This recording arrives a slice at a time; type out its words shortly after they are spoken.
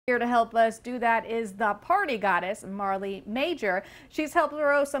Here to help us do that is the party goddess, Marley Major. She's helped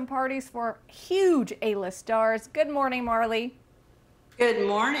throw some parties for huge A-list stars. Good morning, Marley. Good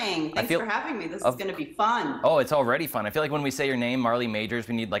morning. Thanks for having me. This is going to be fun. Oh, it's already fun. I feel like when we say your name, Marley Majors,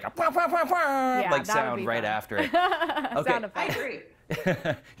 we need like a like sound right after it. Okay. I agree.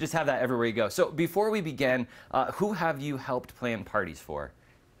 Just have that everywhere you go. So before we begin, who have you helped plan parties for?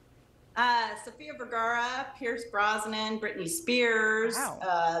 Sofia Vergara, Pierce Brosnan, Britney Spears.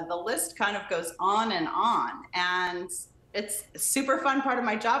 Wow. The list kind of goes on. And it's a super fun part of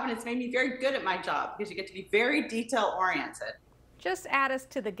my job, and it's made me very good at my job because you get to be very detail oriented. Just add us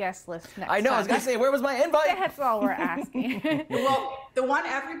to the guest list next time. I know, I was going to say, where was my invite? That's all we're asking. Well, the one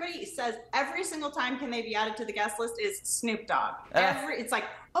everybody says every single time can they be added to the guest list is Snoop Dogg. It's like,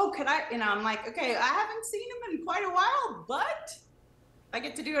 oh, could I? I'm like, okay, I haven't seen him in quite a while, but I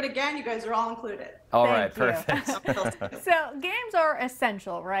get to do it again. You guys are all included. All right, perfect. So games are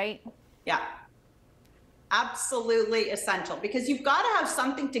essential, right? Yeah, absolutely essential, because you've got to have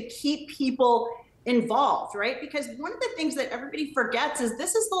something to keep people involved, right? Because one of the things that everybody forgets is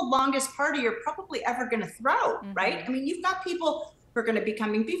this is the longest party you're probably ever going to throw, right? I mean, you've got people who are going to be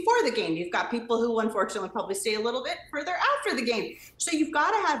coming before the game. You've got people who unfortunately probably stay a little bit further after the game. So you've got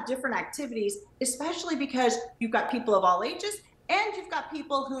to have different activities, especially because you've got people of all ages. And you've got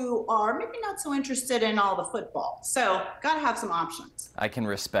people who are maybe not so interested in all the football. So got to have some options. I can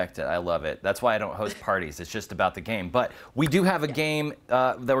respect it. I love it. That's why I don't host parties. It's just about the game. But we do have a game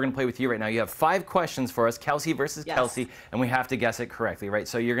that we're going to play with you right now. You have 5 questions for us, Kelce versus Kelce, and we have to guess it correctly, right?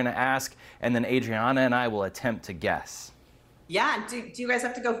 So you're going to ask, and then Adriana and I will attempt to guess. Yeah. Do you guys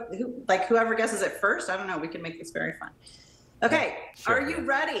have to go, whoever guesses it first? I don't know. We can make this very fun. Okay. Yeah, sure. Are you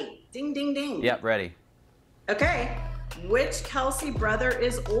ready? Ding, ding, ding. Yep, ready. Okay. Which Kelce brother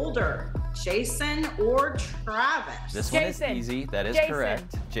is older, Jason or Travis? This one is easy. That is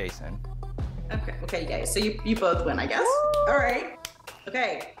correct. Jason. Okay, yeah. So you both win, I guess. Woo! All right.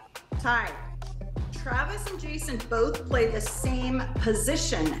 Okay, tie. Travis and Jason both play the same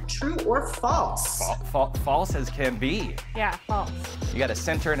position. True or false? False as can be. Yeah, false. You got a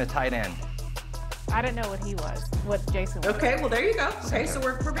center and a tight end. I didn't know what Jason was. Okay, well, there you go. Okay, so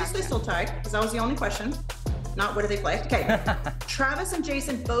we're basically still tied because that was the only question. Not what do they play? Okay. Travis and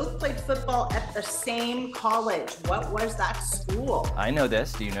Jason both played football at the same college. What was that school? I know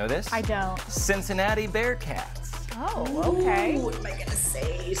this. Do you know this? I don't. Cincinnati Bearcats. Oh, okay. Ooh, what am I going to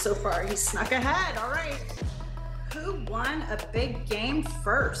say? So far, he snuck ahead. All right. Who won a big game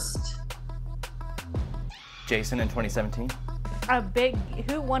first? Jason in 2017.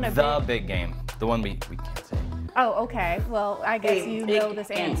 Who won the big game? The one we can't say. Oh, okay. Well, I guess you know this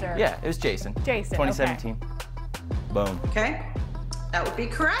answer. Yeah, it was Jason. 2017. Okay. Boom. Okay, that would be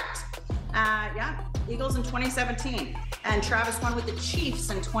correct. Yeah, Eagles in 2017. And Travis won with the Chiefs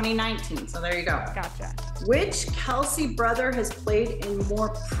in 2019. So there you go. Gotcha. Which Kelce brother has played in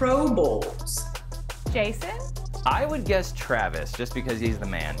more Pro Bowls? Jason? I would guess Travis, just because he's the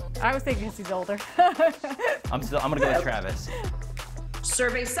man. I was thinking he's older. I'm gonna go with Travis.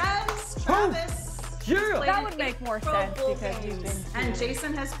 Survey says Travis. Yeah. That would make more sense because you've been. And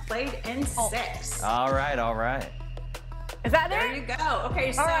Jason has played in 6. All right, all right. Is that there? There you go.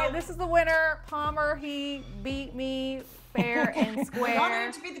 Okay, so. All right, this is the winner. Palmer, he beat me fair and square. I wanted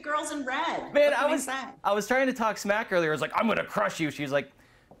it to be the girls in red. Man, I was trying to talk smack earlier. I was like, I'm gonna crush you. She was like,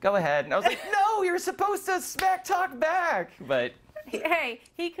 go ahead. And I was like, no, you're supposed to smack talk back. But hey,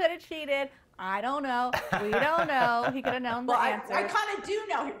 he could have cheated. I don't know. We don't know. He could have known the answer. I kind of do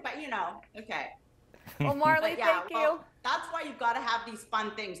know, but okay. Well, Marley, thank you. That's why you've got to have these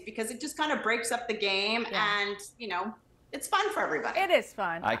fun things, because it just kind of breaks up the game and, it's fun for everybody. It is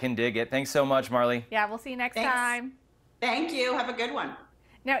fun. I can dig it. Thanks so much, Marley. Yeah, we'll see you next time. Thank you. Have a good one.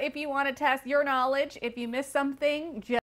 Now, if you want to test your knowledge, if you missed something, just